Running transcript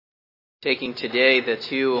Taking today the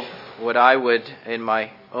two, what I would, in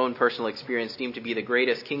my own personal experience, deem to be the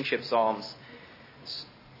greatest kingship psalms,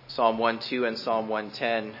 Psalm 1:2 and Psalm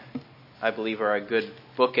 110, I believe are a good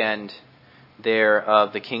bookend there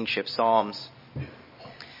of the kingship psalms,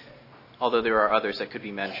 although there are others that could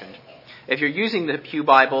be mentioned. If you're using the Pew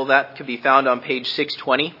Bible, that could be found on page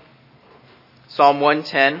 620, Psalm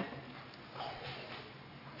 110.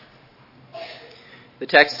 The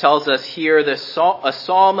text tells us here a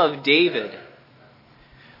psalm of David.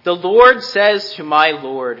 The Lord says to my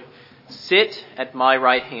Lord, sit at my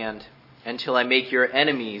right hand until I make your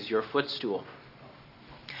enemies your footstool.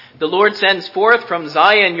 The Lord sends forth from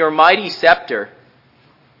Zion your mighty scepter.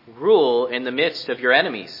 Rule in the midst of your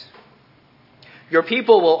enemies. Your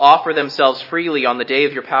people will offer themselves freely on the day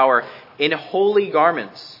of your power in holy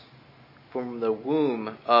garments from the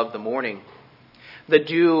womb of the morning. The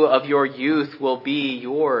dew of your youth will be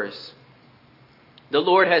yours. The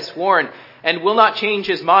Lord has sworn and will not change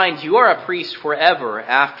his mind. You are a priest forever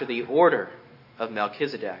after the order of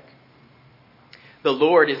Melchizedek. The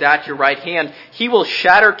Lord is at your right hand. He will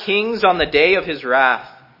shatter kings on the day of his wrath.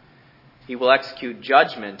 He will execute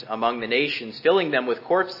judgment among the nations, filling them with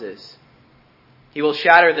corpses. He will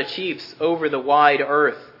shatter the chiefs over the wide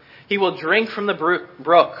earth. He will drink from the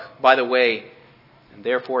brook by the way, and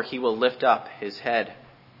therefore he will lift up his head.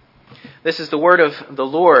 This is the word of the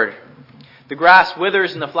Lord. The grass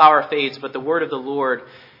withers and the flower fades, but the word of the Lord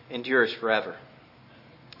endures forever.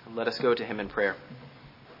 Let us go to him in prayer.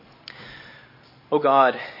 O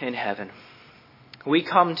God in heaven, we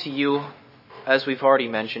come to you, as we've already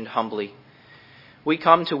mentioned, humbly. We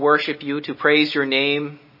come to worship you, to praise your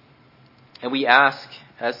name, and we ask,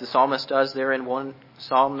 as the psalmist does there in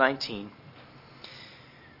Psalm 19,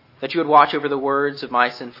 that you would watch over the words of my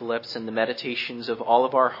sinful lips and the meditations of all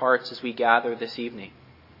of our hearts as we gather this evening.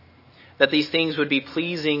 That these things would be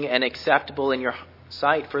pleasing and acceptable in your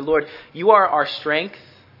sight. For Lord, you are our strength,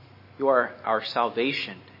 you are our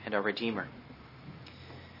salvation and our Redeemer.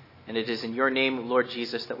 And it is in your name, Lord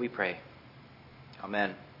Jesus, that we pray.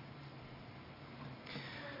 Amen.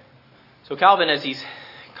 So Calvin, as he's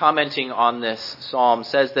commenting on this psalm,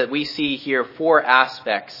 says that we see here four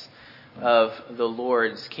aspects of the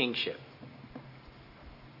Lord's kingship.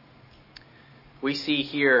 We see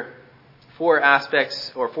here four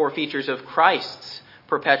aspects or four features of Christ's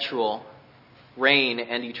perpetual reign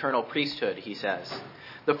and eternal priesthood, he says.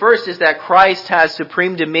 The first is that Christ has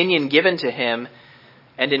supreme dominion given to him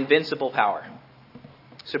and invincible power.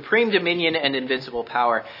 Supreme dominion and invincible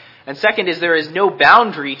power. And second is there is no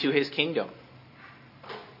boundary to his kingdom.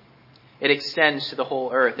 It extends to the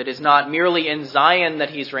whole earth. It is not merely in Zion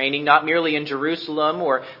that he's reigning, not merely in Jerusalem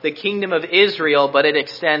or the kingdom of Israel, but it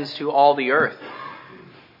extends to all the earth.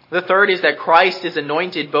 The third is that Christ is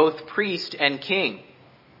anointed both priest and king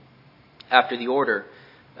after the order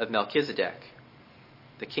of Melchizedek,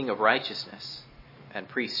 the king of righteousness and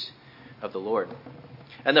priest of the Lord.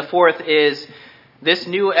 And the fourth is this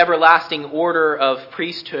new everlasting order of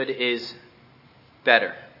priesthood is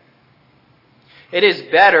better. It is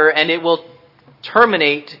better, and it will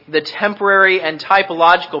terminate the temporary and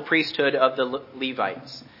typological priesthood of the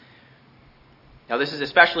Levites. Now, this is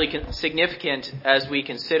especially significant as we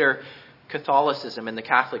consider Catholicism and the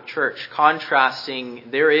Catholic Church, contrasting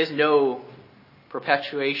there is no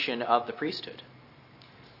perpetuation of the priesthood.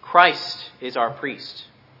 Christ is our priest.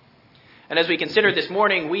 And as we consider this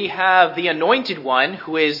morning, we have the anointed one,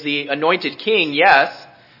 who is the anointed king, yes,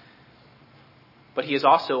 but he is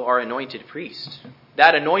also our anointed priest.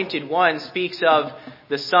 That anointed one speaks of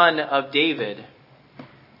the Son of David,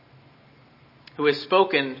 who is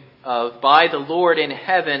spoken of by the Lord in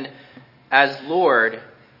heaven as Lord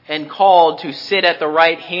and called to sit at the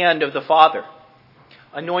right hand of the Father.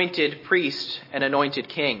 Anointed priest and anointed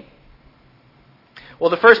king. Well,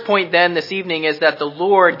 the first point then this evening is that the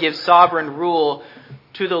Lord gives sovereign rule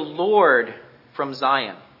to the Lord from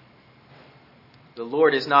Zion. The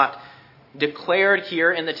Lord is not declared here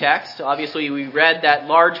in the text. Obviously, we read that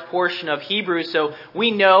large portion of Hebrews, so we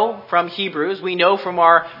know from Hebrews, we know from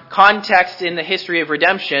our context in the history of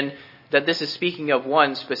redemption that this is speaking of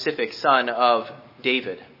one specific son of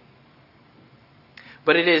David.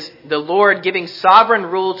 But it is the Lord giving sovereign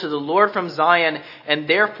rule to the Lord from Zion, and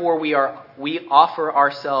therefore we offer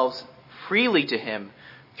ourselves freely to him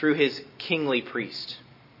through his kingly priest.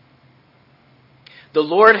 The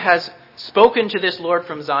Lord has spoken to this Lord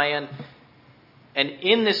from Zion, and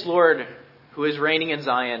in this Lord who is reigning in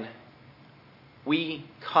Zion, we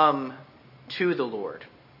come to the Lord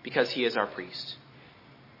because he is our priest.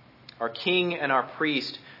 Our king and our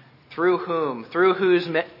priest, through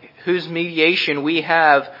whose mediation we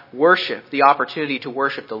have worship, the opportunity to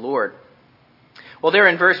worship the Lord. Well, there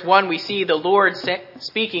in verse 1, we see the Lord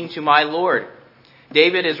speaking to my Lord.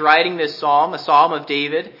 David is writing this psalm, a psalm of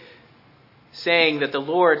David, saying that the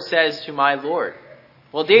Lord says to my Lord.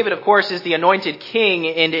 Well, David, of course, is the anointed king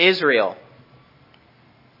in Israel.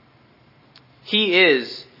 He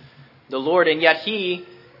is the Lord, and yet he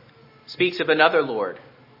speaks of another Lord,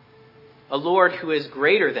 a Lord who is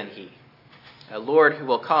greater than he, a Lord who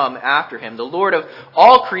will come after him. The Lord of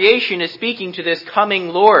all creation is speaking to this coming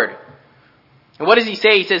Lord. And what does he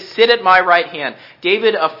say? He says, sit at my right hand.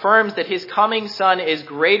 David affirms that his coming son is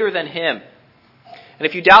greater than him. And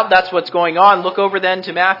if you doubt that's what's going on, look over then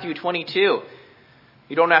to Matthew 22.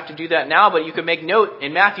 You don't have to do that now, but you can make note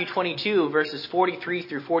in Matthew 22, verses 43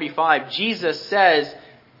 through 45, Jesus says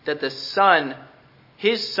that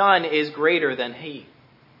his son is greater than he.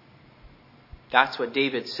 That's what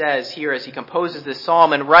David says here as he composes this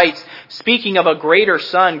psalm and writes, speaking of a greater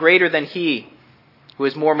son, greater than he, who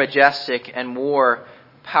is more majestic and more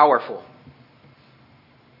powerful.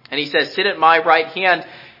 And he says, sit at my right hand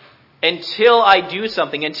until I do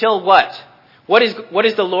something. Until what? What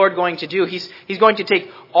is the Lord going to do? He's going to take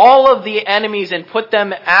all of the enemies and put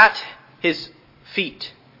them at his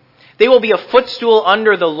feet. They will be a footstool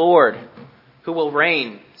under the Lord, who will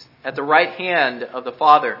reign at the right hand of the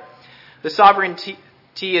Father. The sovereignty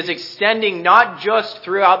is extending not just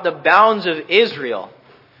throughout the bounds of Israel,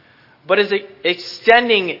 but is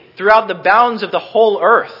extending throughout the bounds of the whole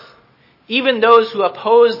earth. Even those who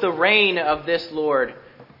oppose the reign of this Lord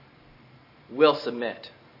will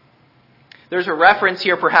submit. There's a reference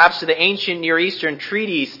here perhaps to the ancient Near Eastern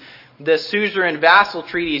treaties, the suzerain vassal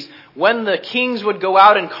treaties. When the kings would go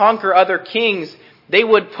out and conquer other kings, they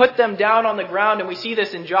would put them down on the ground, and we see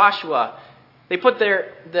this in Joshua. They put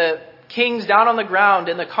the kings down on the ground,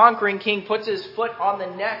 and the conquering king puts his foot on the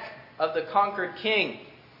neck of the conquered king.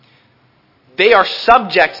 They are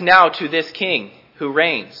subject now to this king who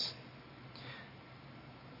reigns.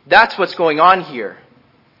 That's what's going on here.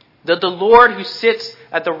 That the Lord who sits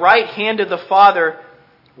at the right hand of the Father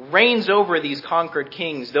reigns over these conquered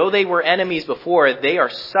kings. Though they were enemies before, they are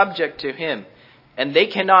subject to him. And they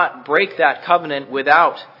cannot break that covenant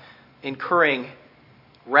without incurring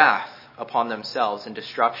wrath upon themselves and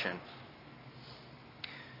destruction.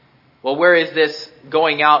 Well, where is this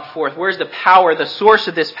going out forth? Where's the power, the source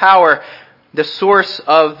of this power, the source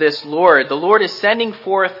of this Lord? The Lord is sending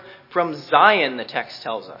forth from Zion, the text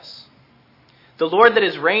tells us. The Lord that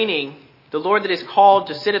is reigning, the Lord that is called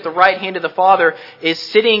to sit at the right hand of the Father, is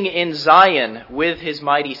sitting in Zion with his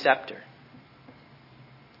mighty scepter.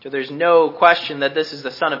 So there's no question that this is the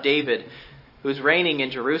Son of David who's reigning in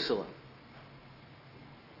Jerusalem.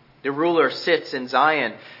 The ruler sits in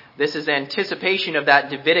Zion. This is anticipation of that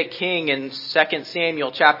Davidic king in 2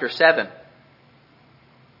 Samuel chapter 7.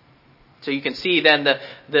 So you can see then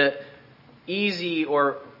the easy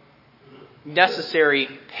or necessary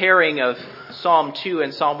pairing of Psalm 2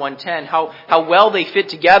 and Psalm 110, how well they fit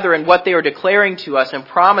together and what they are declaring to us and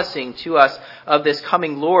promising to us of this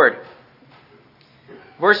coming Lord.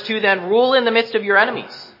 Verse 2 then, rule in the midst of your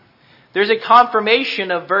enemies. There's a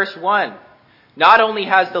confirmation of verse 1. Not only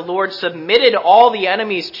has the Lord submitted all the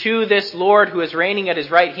enemies to this Lord who is reigning at his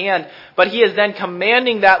right hand, but he is then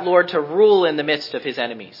commanding that Lord to rule in the midst of his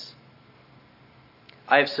enemies.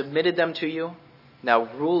 I have submitted them to you. Now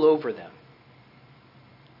rule over them.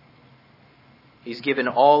 He's given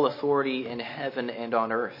all authority in heaven and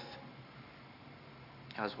on earth,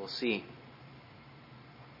 as we'll see.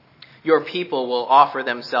 Your people will offer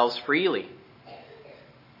themselves freely,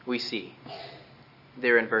 we see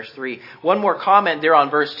there in verse 3. One more comment there on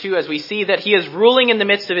verse 2 as we see that he is ruling in the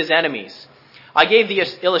midst of his enemies. I gave the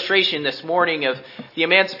illustration this morning of the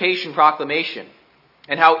Emancipation Proclamation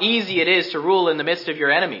and how easy it is to rule in the midst of your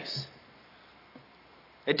enemies.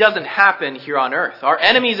 It doesn't happen here on earth. Our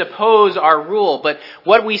enemies oppose our rule, but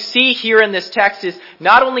what we see here in this text is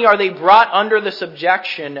not only are they brought under the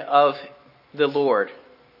subjection of the Lord,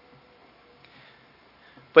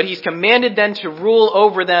 but he's commanded them to rule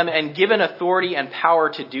over them and given authority and power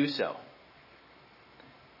to do so.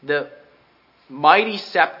 The mighty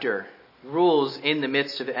scepter rules in the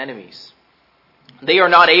midst of enemies. They are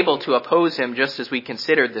not able to oppose him, just as we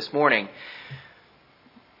considered this morning.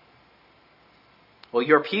 Well,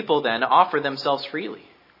 your people then offer themselves freely.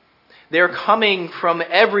 They're coming from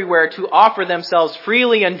everywhere to offer themselves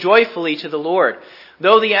freely and joyfully to the Lord.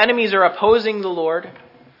 Though the enemies are opposing the Lord,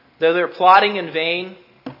 though they're plotting in vain,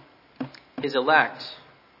 his elect,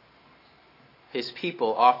 his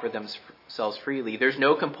people offer themselves freely. There's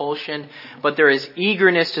no compulsion, but there is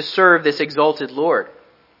eagerness to serve this exalted Lord.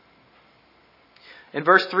 In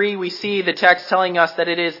verse 3, we see the text telling us that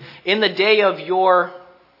it is in the day of your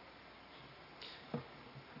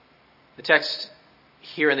The text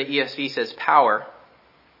here in the ESV says power.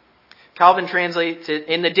 Calvin translates it,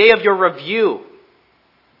 in the day of your review.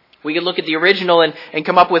 We could look at the original and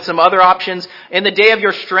come up with some other options. In the day of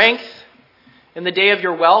your strength, in the day of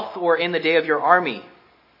your wealth, or in the day of your army.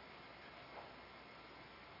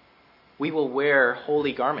 We will wear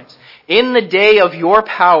holy garments. In the day of your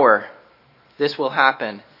power, this will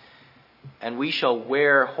happen, and we shall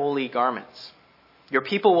wear holy garments. Your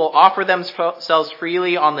people will offer themselves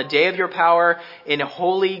freely on the day of your power in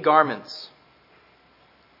holy garments.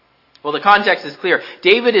 Well, the context is clear.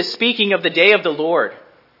 David is speaking of the day of the Lord,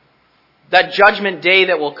 that judgment day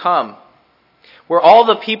that will come, where all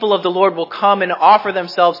the people of the Lord will come and offer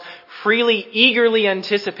themselves freely, eagerly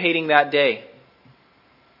anticipating that day.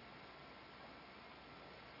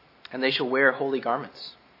 And they shall wear holy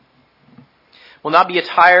garments. Will not be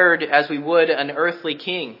attired as we would an earthly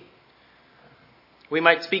king. We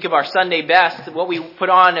might speak of our Sunday best, what we put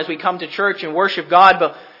on as we come to church and worship God,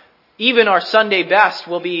 but even our Sunday best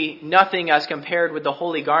will be nothing as compared with the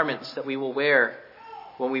holy garments that we will wear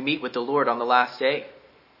when we meet with the Lord on the last day.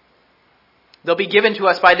 They'll be given to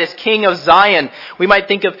us by this King of Zion. We might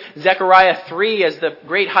think of Zechariah 3 as the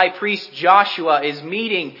great high priest Joshua is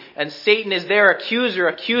meeting, and Satan is their accuser,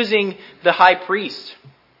 accusing the high priest,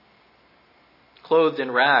 clothed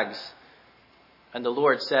in rags. And the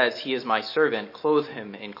Lord says, He is my servant. Clothe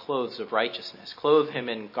him in clothes of righteousness. Clothe him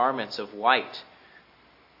in garments of white.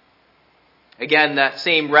 Again, that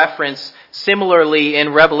same reference similarly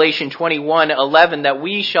in Revelation 21:11, that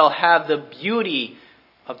we shall have the beauty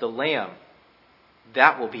of the Lamb.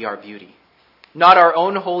 That will be our beauty. Not our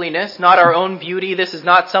own holiness, not our own beauty. This is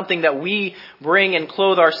not something that we bring and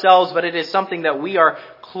clothe ourselves, but it is something that we are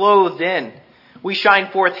clothed in. We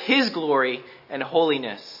shine forth His glory and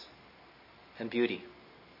holiness and beauty.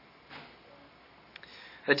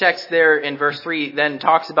 The text there in verse 3 then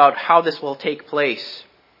talks about how this will take place.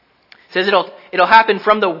 It says it'll happen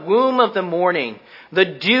from the womb of the morning. The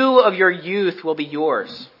dew of your youth will be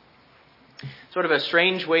yours. Sort of a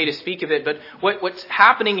strange way to speak of it, but what's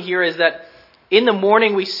happening here is that in the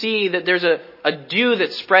morning we see that there's a dew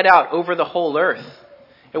that's spread out over the whole earth.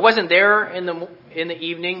 It wasn't there in the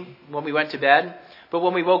evening when we went to bed, but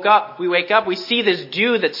when we wake up, we see this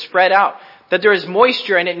dew that's spread out, that there is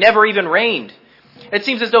moisture and it never even rained. It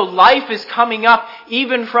seems as though life is coming up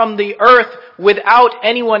even from the earth without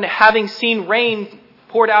anyone having seen rain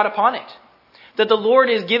poured out upon it. That the Lord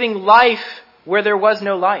is giving life where there was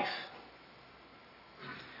no life.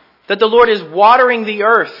 That the Lord is watering the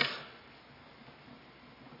earth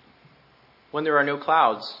when there are no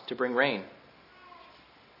clouds to bring rain.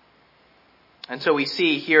 And so we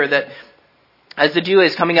see here that as the dew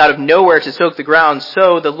is coming out of nowhere to soak the ground,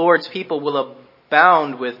 so the Lord's people will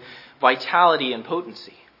abound with vitality and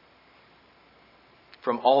potency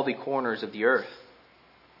from all the corners of the earth.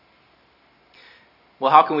 Well,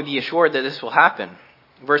 how can we be assured that this will happen?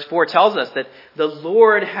 Verse 4 tells us that the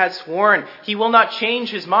Lord has sworn. He will not change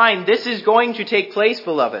His mind. This is going to take place,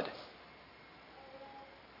 beloved.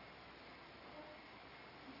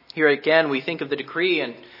 Here again, we think of the decree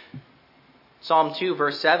in Psalm 2,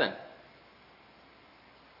 verse 7.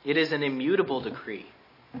 It is an immutable decree.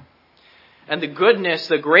 And the goodness,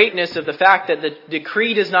 the greatness of the fact that the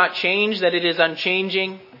decree does not change, that it is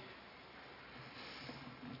unchanging,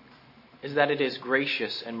 is that it is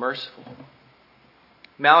gracious and merciful.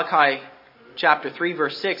 Malachi chapter 3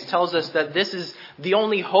 verse 6 tells us that this is the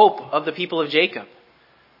only hope of the people of Jacob,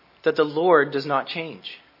 that the Lord does not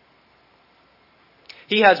change.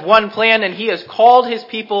 He has one plan and He has called His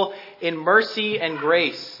people in mercy and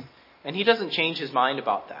grace, and He doesn't change His mind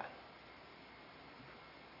about that.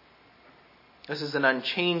 This is an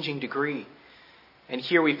unchanging decree, and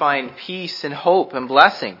here we find peace and hope and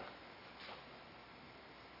blessing.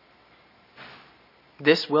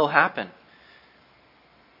 This will happen.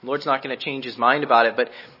 The Lord's not going to change His mind about it,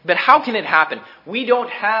 but how can it happen? We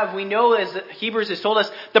know as Hebrews has told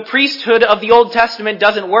us, the priesthood of the Old Testament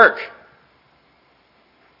doesn't work.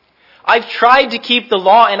 I've tried to keep the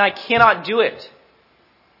law and I cannot do it.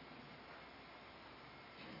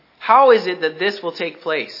 How is it that this will take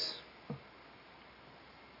place?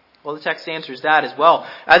 Well, the text answers that as well.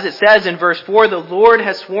 As it says in verse 4, the Lord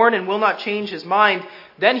has sworn and will not change His mind.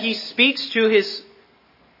 Then He speaks to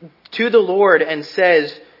the Lord and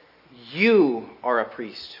says, you are a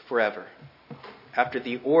priest forever, after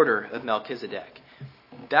the order of Melchizedek.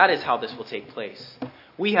 That is how this will take place.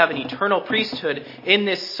 We have an eternal priesthood in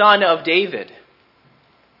this Son of David.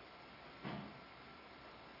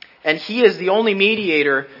 And He is the only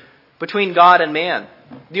mediator between God and man.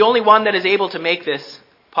 The only one that is able to make this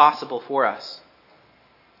possible for us.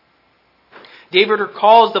 David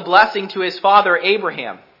recalls the blessing to his father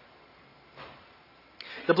Abraham.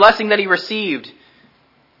 The blessing that he received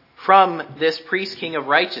from this priest king of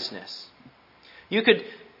righteousness. You could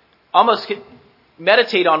almost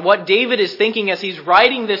meditate on what David is thinking as he's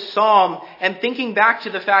writing this psalm and thinking back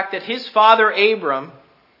to the fact that his father Abram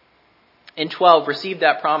in 12 received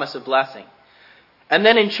that promise of blessing. And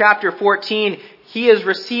then in chapter 14, he is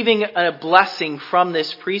receiving a blessing from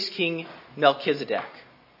this priest king Melchizedek,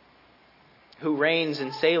 who reigns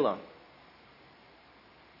in Salem,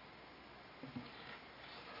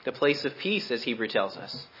 the place of peace, as Hebrew tells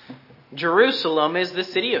us. Jerusalem is the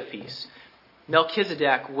city of peace.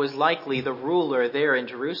 Melchizedek was likely the ruler there in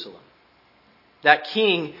Jerusalem. That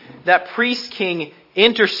king, that priest king,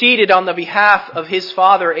 interceded on the behalf of his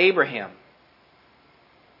father Abraham.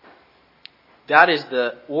 That is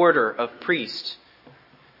the order of priest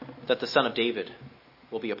that the son of David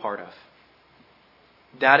will be a part of.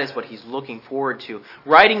 That is what he's looking forward to.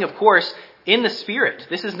 Writing, of course, in the Spirit.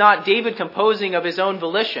 This is not David composing of his own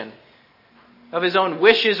volition, of his own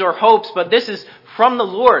wishes or hopes, but this is from the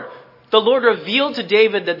Lord. The Lord revealed to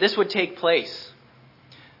David that this would take place.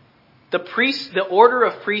 The order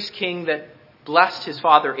of priest king that blessed his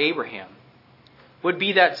father Abraham would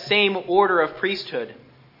be that same order of priesthood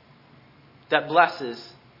that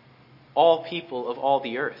blesses all people of all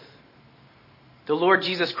the earth. The Lord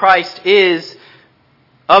Jesus Christ is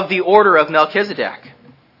of the order of Melchizedek.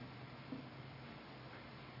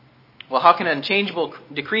 Well, how can an unchangeable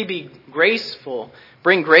decree be graceful,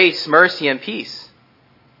 bring grace, mercy, and peace?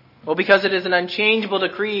 Well, because it is an unchangeable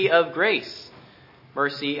decree of grace,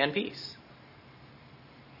 mercy, and peace.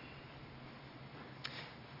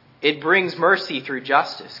 It brings mercy through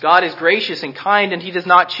justice. God is gracious and kind, and he does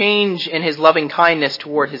not change in his loving kindness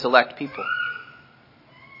toward his elect people.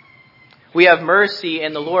 We have mercy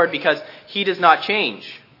in the Lord because he does not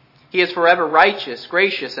change. He is forever righteous,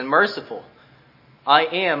 gracious, and merciful. I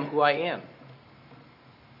am who I am.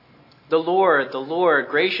 The Lord,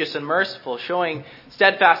 gracious and merciful, showing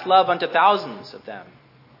steadfast love unto thousands of them,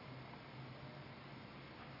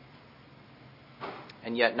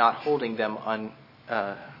 and yet not holding them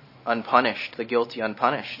unpunished, the guilty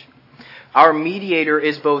unpunished. Our mediator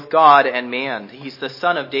is both God and man. He's the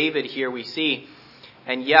son of David here we see,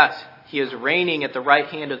 and yet he is reigning at the right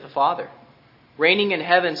hand of the Father. Reigning in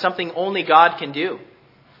heaven, something only God can do.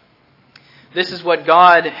 This is what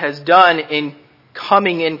God has done in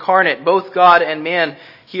coming incarnate. Both God and man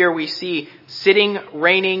here we see sitting,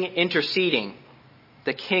 reigning, interceding.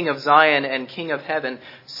 The King of Zion and King of heaven,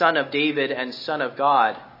 Son of David and Son of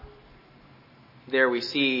God. There we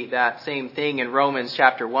see that same thing in Romans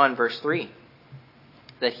chapter 1 verse 3.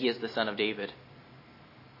 That he is the Son of David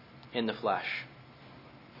in the flesh.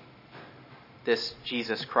 This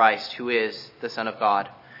Jesus Christ who is the Son of God.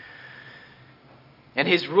 And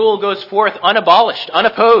his rule goes forth unabolished,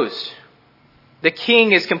 unopposed. The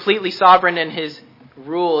king is completely sovereign and his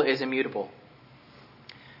rule is immutable.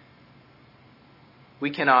 We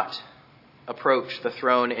cannot approach the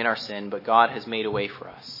throne in our sin, but God has made a way for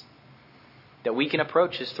us. That we can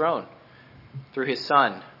approach his throne through his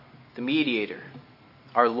Son, the mediator,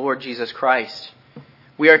 our Lord Jesus Christ.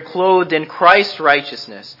 We are clothed in Christ's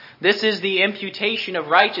righteousness. This is the imputation of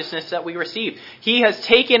righteousness that we receive. He has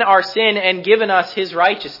taken our sin and given us his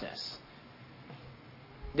righteousness.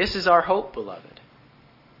 This is our hope, beloved.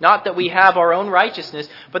 Not that we have our own righteousness,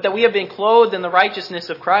 but that we have been clothed in the righteousness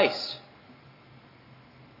of Christ.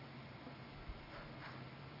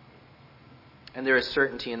 And there is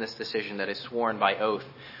certainty in this decision that is sworn by oath.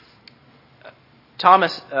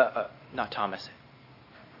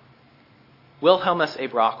 Wilhelmus A.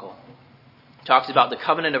 Brockel talks about the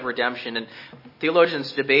covenant of redemption, and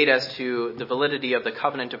theologians debate as to the validity of the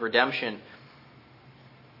covenant of redemption.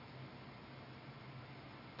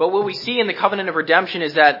 But what we see in the covenant of redemption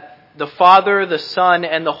is that the Father, the Son,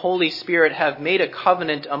 and the Holy Spirit have made a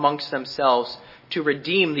covenant amongst themselves to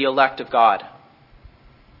redeem the elect of God.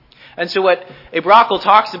 And so what A. Brockel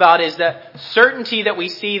talks about is that certainty that we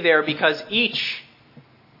see there because each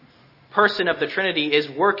person of the Trinity is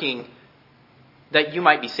working that you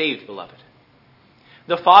might be saved, beloved.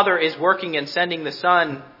 The Father is working and sending the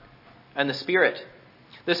Son and the Spirit.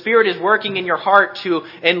 The Spirit is working in your heart to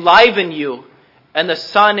enliven you, and the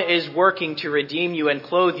Son is working to redeem you and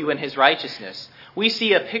clothe you in his righteousness. We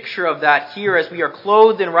see a picture of that here as we are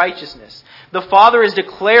clothed in righteousness. The Father is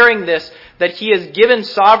declaring this, that he has given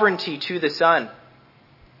sovereignty to the Son.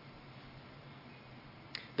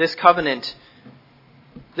 This covenant,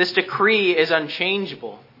 this decree is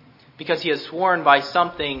unchangeable because he has sworn by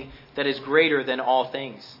something that is greater than all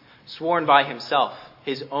things. Sworn by himself,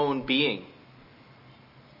 his own being.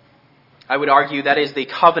 I would argue that is the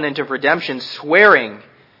covenant of redemption, swearing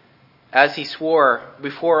as he swore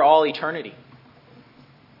before all eternity,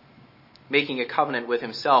 making a covenant with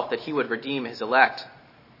himself that he would redeem his elect.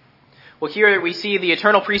 Well, here we see the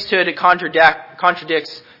eternal priesthood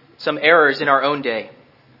contradicts some errors in our own day.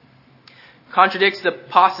 Contradicts the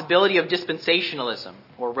possibility of dispensationalism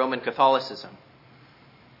or Roman Catholicism.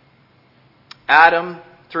 Adam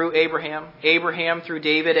through Abraham, Abraham through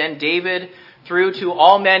David, and David through to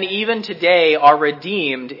all men even today are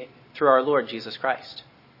redeemed through our Lord Jesus Christ.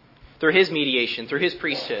 Through his mediation, through his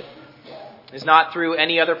priesthood. It's not through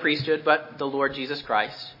any other priesthood but the Lord Jesus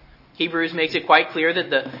Christ. Hebrews makes it quite clear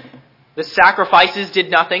that the sacrifices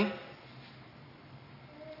did nothing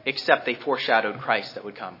except they foreshadowed Christ that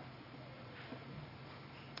would come.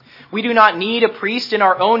 We do not need a priest in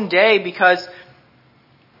our own day because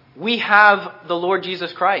we have the Lord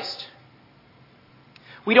Jesus Christ.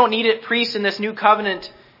 We don't need a priest in this new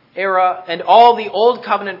covenant era, and all the old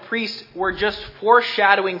covenant priests were just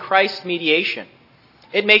foreshadowing Christ's mediation.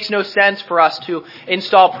 It makes no sense for us to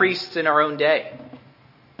install priests in our own day.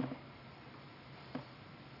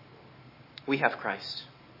 We have Christ.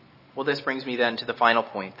 Well, this brings me then to the final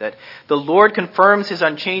point, that the Lord confirms his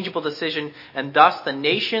unchangeable decision, and thus the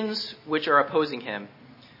nations which are opposing him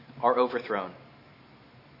are overthrown.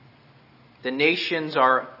 The nations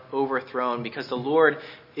are overthrown because the Lord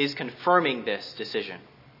is confirming this decision.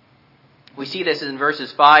 We see this in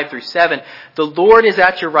verses 5 through 7. The Lord is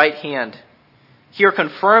at your right hand. Here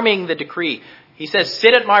confirming the decree. He says,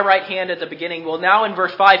 sit at my right hand at the beginning. Well, now in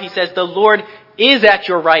verse 5 he says, the Lord is at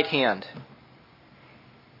your right hand.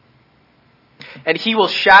 And he will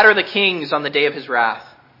shatter the kings on the day of his wrath.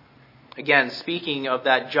 Again, speaking of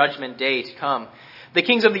that judgment day to come. The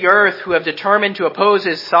kings of the earth who have determined to oppose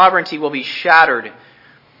his sovereignty will be shattered.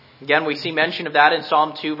 Again, we see mention of that in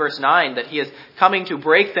Psalm 2 verse 9, that he is coming to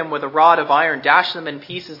break them with a rod of iron, dash them in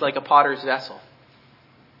pieces like a potter's vessel.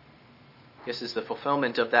 This is the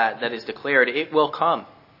fulfillment of that is declared. It will come.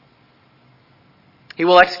 He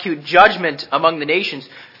will execute judgment among the nations,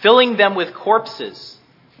 filling them with corpses.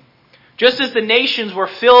 Just as the nations were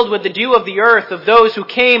filled with the dew of the earth of those who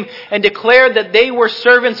came and declared that they were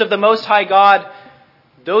servants of the Most High God,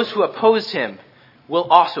 those who opposed him will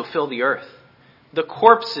also fill the earth. The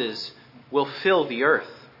corpses will fill the earth.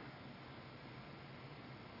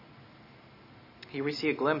 Here we see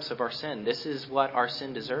a glimpse of our sin. This is what our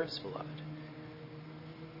sin deserves, beloved.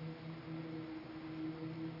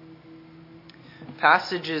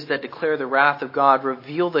 Passages that declare the wrath of God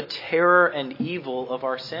reveal the terror and evil of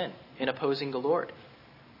our sin in opposing the Lord.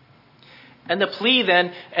 And the plea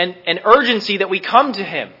then and urgency that we come to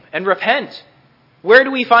him and repent. Where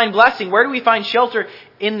do we find blessing? Where do we find shelter?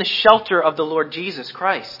 In the shelter of the Lord Jesus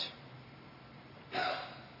Christ.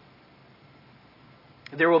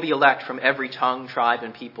 There will be elect from every tongue, tribe,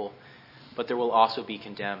 and people, but there will also be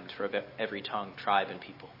condemned from every tongue, tribe, and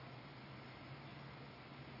people.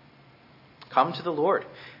 Come to the Lord.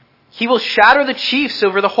 He will shatter the chiefs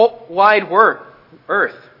over the whole wide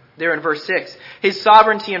earth. There in verse 6. His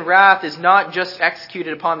sovereignty and wrath is not just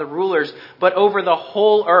executed upon the rulers, but over the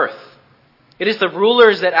whole earth. It is the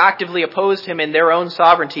rulers that actively opposed him in their own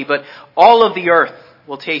sovereignty, but all of the earth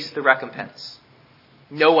will taste the recompense.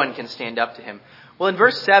 No one can stand up to him. Well, in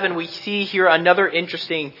verse 7, we see here another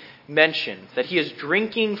interesting mention, that he is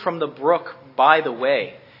drinking from the brook by the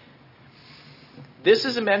way. This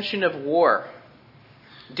is a mention of war.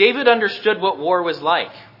 David understood what war was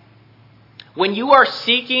like. When you are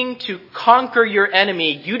seeking to conquer your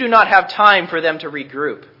enemy, you do not have time for them to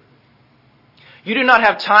regroup. You do not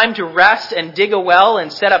have time to rest and dig a well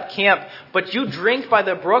and set up camp, but you drink by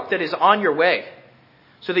the brook that is on your way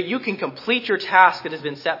so that you can complete your task that has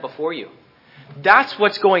been set before you. That's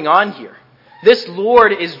what's going on here. This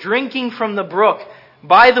Lord is drinking from the brook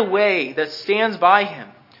by the way that stands by him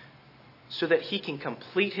so that he can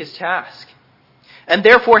complete his task. And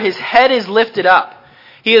therefore his head is lifted up.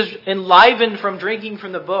 He is enlivened from drinking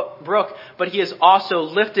from the brook, but he is also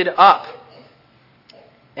lifted up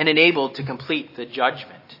and enabled to complete the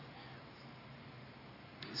judgment.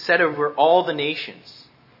 Set over all the nations,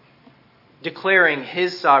 declaring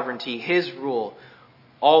his sovereignty, his rule,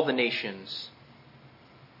 all the nations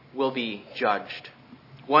will be judged.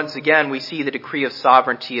 Once again, we see the decree of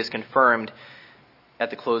sovereignty is confirmed at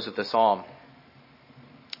the close of the psalm.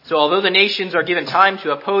 So although the nations are given time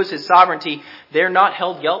to oppose his sovereignty, they're not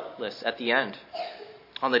held guiltless at the end,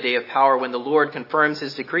 on the day of power when the Lord confirms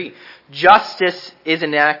his decree. Justice is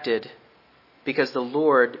enacted because the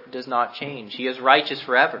Lord does not change. He is righteous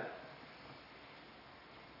forever.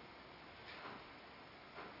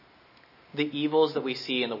 The evils that we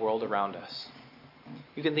see in the world around us,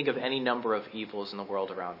 You can think of any number of evils in the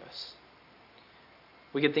world around us.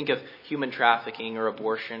 We could think of human trafficking or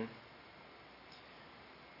abortion.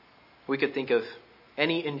 We could think of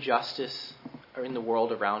any injustice in the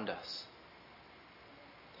world around us.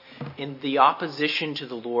 In the opposition to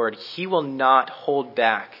the Lord, he will not hold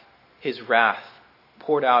back his wrath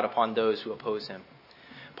poured out upon those who oppose him,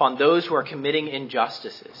 upon those who are committing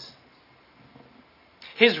injustices.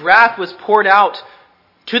 His wrath was poured out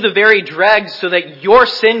to the very dregs so that your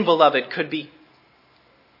sin, beloved, could be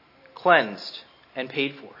cleansed and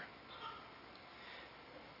paid for.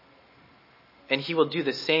 And he will do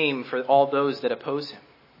the same for all those that oppose him.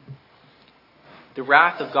 The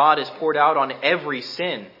wrath of God is poured out on every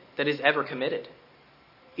sin that is ever committed,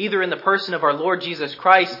 either in the person of our Lord Jesus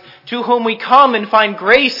Christ, to whom we come and find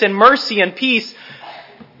grace and mercy and peace,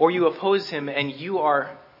 or you oppose him and you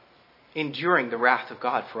are enduring the wrath of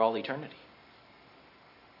God for all eternity.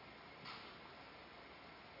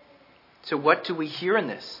 So what do we hear in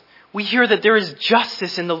this? We hear that there is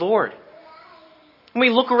justice in the Lord. When we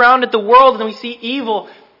look around at the world and we see evil,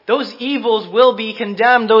 those evils will be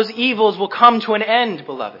condemned. Those evils will come to an end,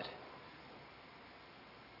 beloved.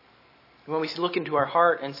 When we look into our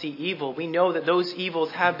heart and see evil, we know that those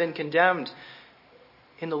evils have been condemned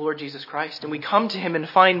in the Lord Jesus Christ. And we come to him and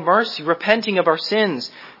find mercy, repenting of our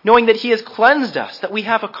sins, knowing that he has cleansed us, that we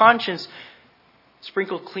have a conscience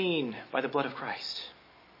sprinkled clean by the blood of Christ.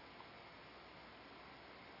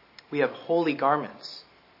 We have holy garments.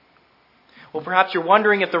 Well, perhaps you're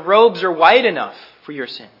wondering if the robes are white enough for your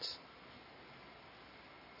sins.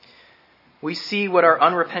 We see what our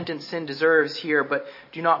unrepentant sin deserves here, but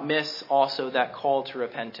do not miss also that call to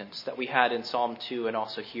repentance that we had in Psalm 2 and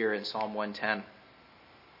also here in Psalm 110.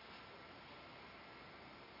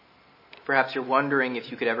 Perhaps you're wondering if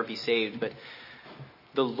you could ever be saved, but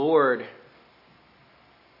the Lord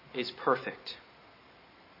is perfect.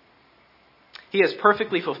 He has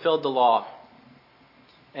perfectly fulfilled the law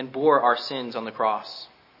and bore our sins on the cross.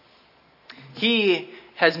 He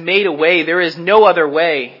has made a way. There is no other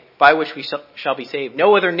way by which we shall be saved.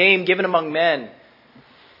 No other name given among men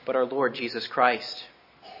but our Lord Jesus Christ.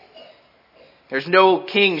 There's no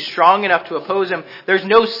king strong enough to oppose him. There's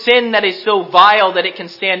no sin that is so vile that it can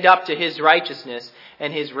stand up to his righteousness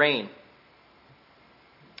and his reign.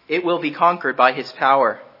 It will be conquered by his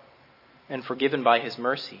power and forgiven by his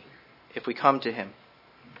mercy if we come to him.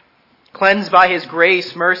 Cleansed by his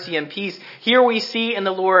grace, mercy, and peace. Here we see in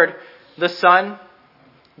the Lord the Son,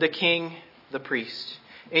 the King, the priest.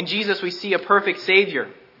 In Jesus we see a perfect Savior.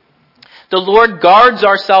 The Lord guards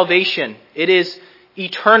our salvation. It is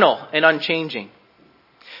eternal and unchanging.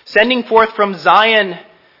 Sending forth from Zion,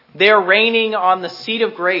 there reigning on the seat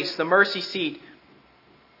of grace, the mercy seat,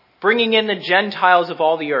 bringing in the Gentiles of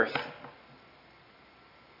all the earth.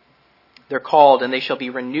 They're called and they shall be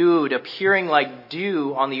renewed, appearing like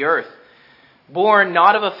dew on the earth. Born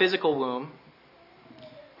not of a physical womb,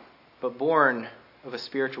 but born of a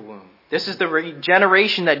spiritual womb. This is the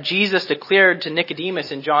regeneration that Jesus declared to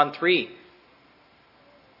Nicodemus in John 3.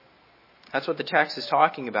 That's what the text is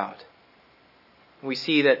talking about. We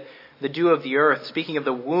see that the dew of the earth, speaking of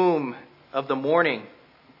the womb of the morning,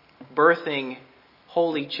 birthing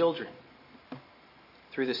holy children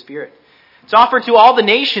through the Spirit. It's offered to all the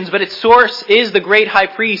nations, but its source is the great high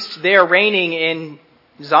priest there reigning in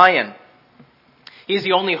Zion. He is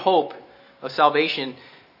the only hope of salvation,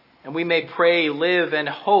 and we may pray, live, and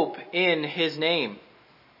hope in his name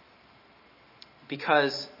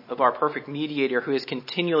because of our perfect mediator who is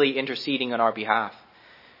continually interceding on our behalf.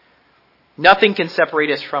 Nothing can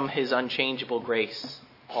separate us from his unchangeable grace,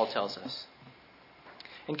 Paul tells us.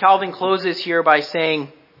 And Calvin closes here by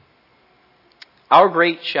saying, our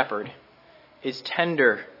great shepherd is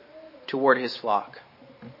tender toward his flock,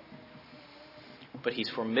 but he's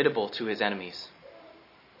formidable to his enemies.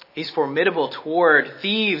 He's formidable toward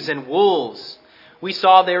thieves and wolves. We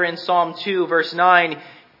saw there in Psalm 2, verse 9,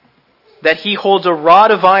 that he holds a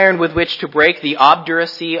rod of iron with which to break the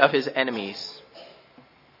obduracy of his enemies.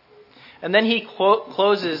 And then he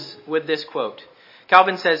closes with this quote.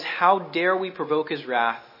 Calvin says, how dare we provoke his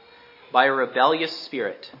wrath by a rebellious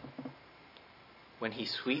spirit when he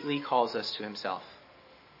sweetly calls us to himself?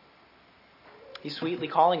 He's sweetly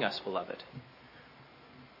calling us, beloved.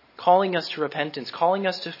 Calling us to repentance, calling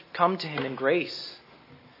us to come to him in grace,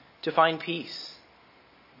 to find peace.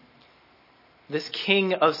 This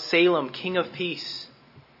King of Salem, King of peace,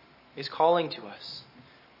 is calling to us.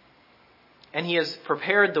 And he has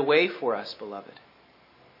prepared the way for us, beloved.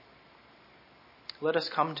 Let us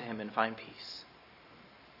come to him and find peace.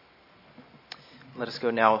 Let us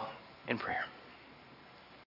go now in prayer.